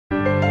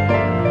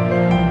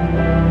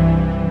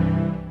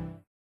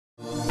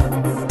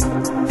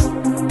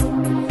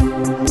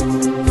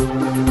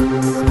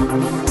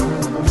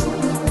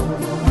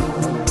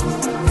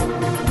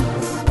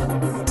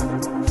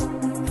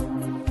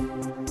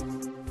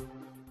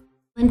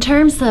In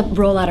terms of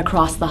rollout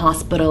across the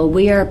hospital,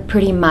 we are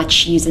pretty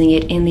much using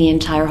it in the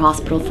entire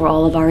hospital for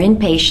all of our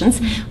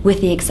inpatients,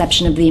 with the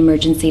exception of the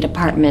emergency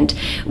department,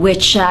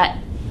 which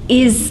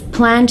is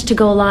planned to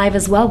go live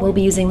as well. We'll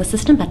be using the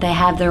system, but they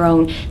have their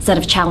own set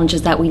of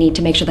challenges that we need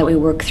to make sure that we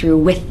work through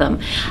with them.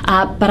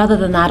 But other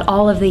than that,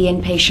 all of the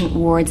inpatient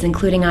wards,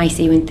 including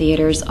ICU and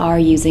theatres, are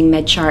using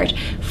MedChart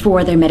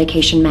for their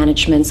medication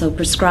management, so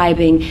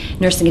prescribing,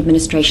 nursing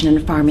administration,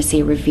 and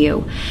pharmacy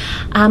review.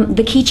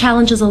 The key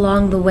challenges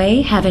along the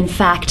way have in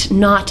fact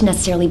not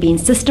necessarily been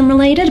system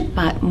related,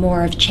 but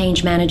more of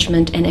change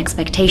management and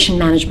expectation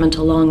management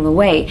along the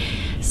way.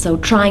 So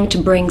trying to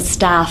bring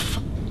staff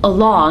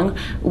along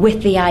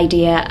with the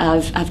idea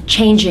of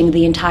changing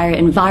the entire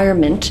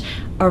environment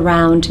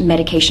around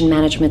medication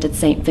management at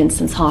St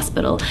Vincent's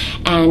Hospital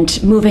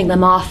and moving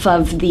them off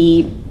of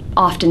the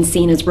often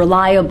seen as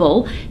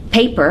reliable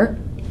paper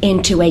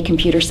into a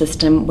computer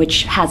system,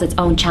 which has its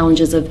own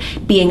challenges of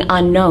being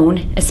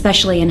unknown,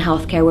 especially in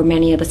healthcare where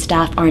many of the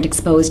staff aren't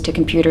exposed to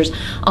computers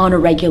on a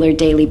regular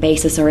daily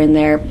basis or in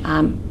their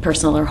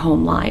personal or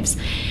home lives.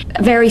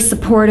 A very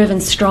supportive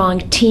and strong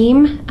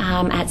team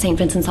at St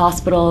Vincent's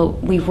Hospital.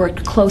 We've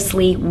worked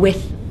closely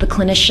with the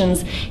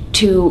clinicians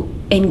to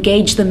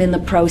engage them in the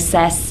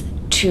process,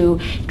 to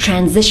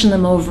transition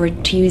them over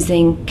to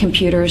using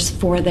computers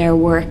for their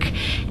work,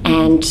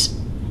 and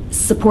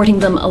supporting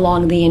them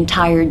along the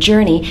entire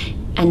journey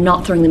and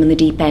not throwing them in the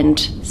deep end.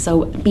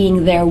 So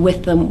being there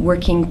with them,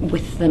 working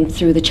with them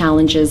through the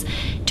challenges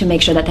to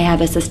make sure that they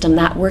have a system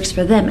that works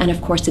for them and of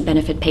course to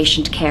benefit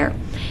patient care.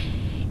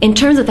 In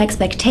terms of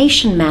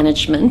expectation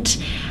management,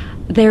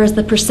 there is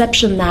the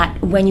perception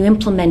that when you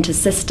implement a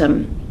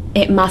system,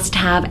 it must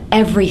have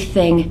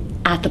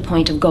everything at the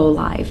point of go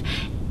live.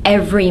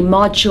 Every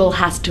module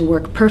has to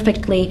work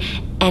perfectly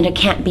and it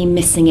can't be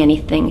missing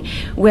anything.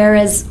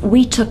 Whereas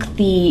we took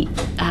the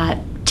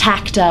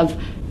tact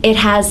of it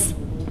has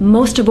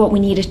most of what we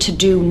needed to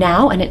do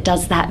now and it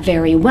does that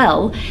very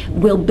well.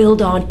 We'll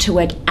build onto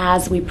it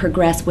as we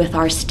progress with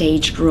our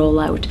staged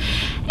rollout.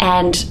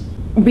 And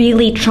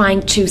really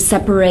trying to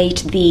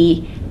separate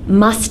the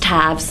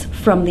must-haves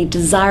from the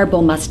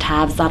desirable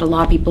must-haves that a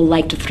lot of people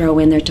like to throw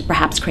in there to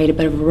perhaps create a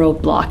bit of a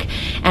roadblock.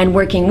 And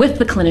working with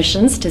the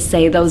clinicians to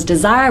say those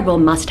desirable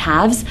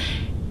must-haves,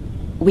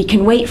 we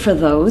can wait for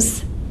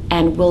those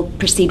and we'll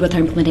proceed with our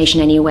implementation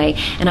anyway.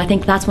 And I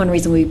think that's one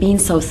reason we've been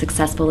so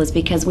successful, is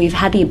because we've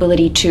had the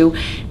ability to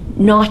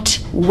not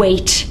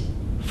wait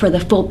for the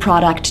full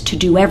product to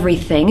do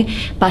everything,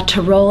 but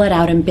to roll it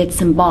out in bits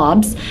and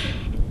bobs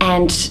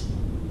and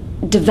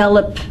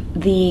develop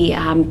the,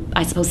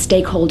 I suppose,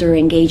 stakeholder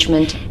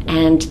engagement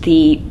and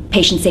the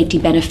patient safety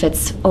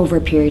benefits over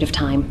a period of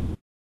time.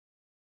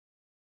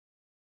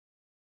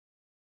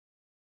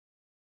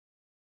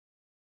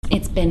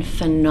 It's been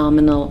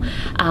phenomenal.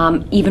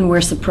 Even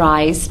we're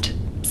surprised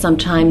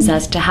sometimes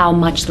as to how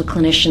much the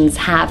clinicians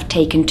have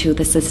taken to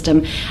the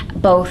system,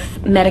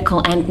 both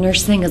medical and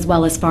nursing, as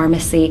well as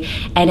pharmacy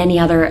and any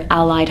other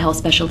allied health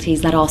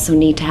specialties that also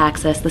need to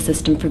access the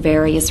system for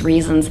various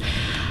reasons.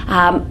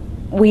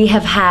 We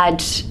have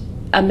had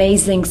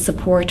amazing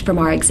support from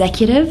our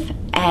executive,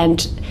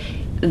 and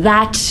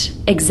that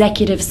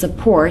executive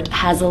support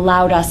has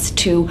allowed us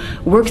to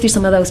work through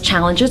some of those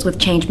challenges with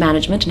change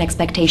management and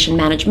expectation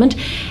management.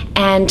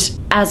 And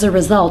as a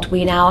result,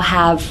 we now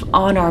have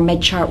on our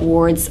MedChart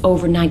wards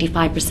over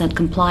 95%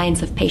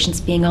 compliance of patients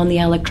being on the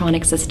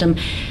electronic system,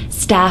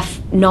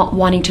 staff not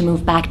wanting to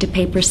move back to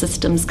paper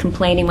systems,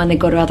 complaining when they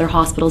go to other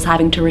hospitals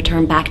having to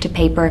return back to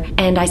paper,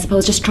 and I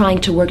suppose just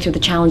trying to work through the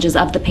challenges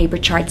of the paper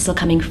charts still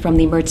coming from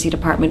the emergency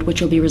department,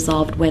 which will be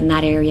resolved when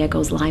that area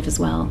goes live as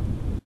well.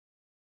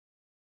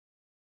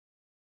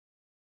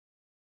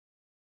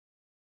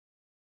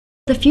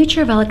 The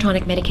future of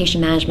electronic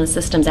medication management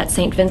systems at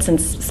St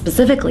Vincent's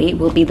specifically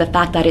will be the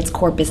fact that it's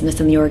core business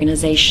in the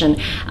organization.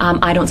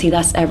 I don't see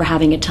us ever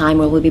having a time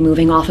where we'll be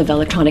moving off of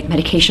electronic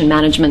medication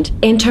management.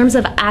 In terms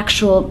of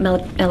actual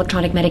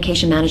electronic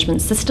medication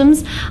management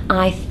systems,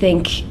 I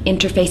think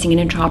interfacing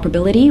and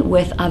interoperability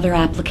with other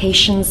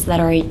applications that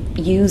are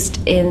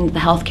used in the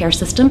healthcare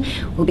system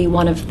will be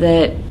one of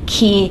the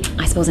key,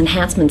 I suppose,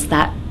 enhancements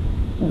that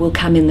will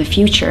come in the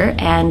future,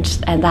 and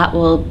that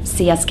will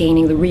see us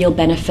gaining the real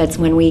benefits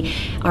when we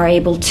are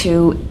able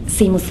to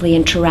seamlessly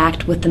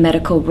interact with the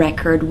medical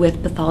record,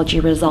 with pathology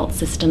result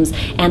systems,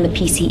 and the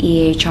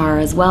PCEHR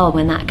as well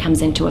when that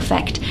comes into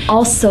effect.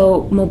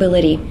 Also,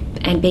 mobility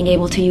and being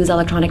able to use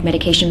electronic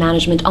medication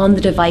management on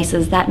the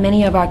devices that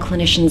many of our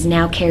clinicians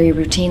now carry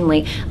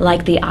routinely,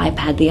 like the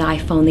iPad, the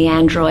iPhone, the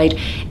Android,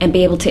 and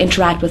be able to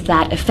interact with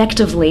that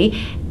effectively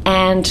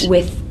and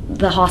with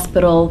the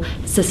hospital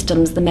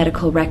systems, the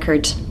medical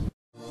record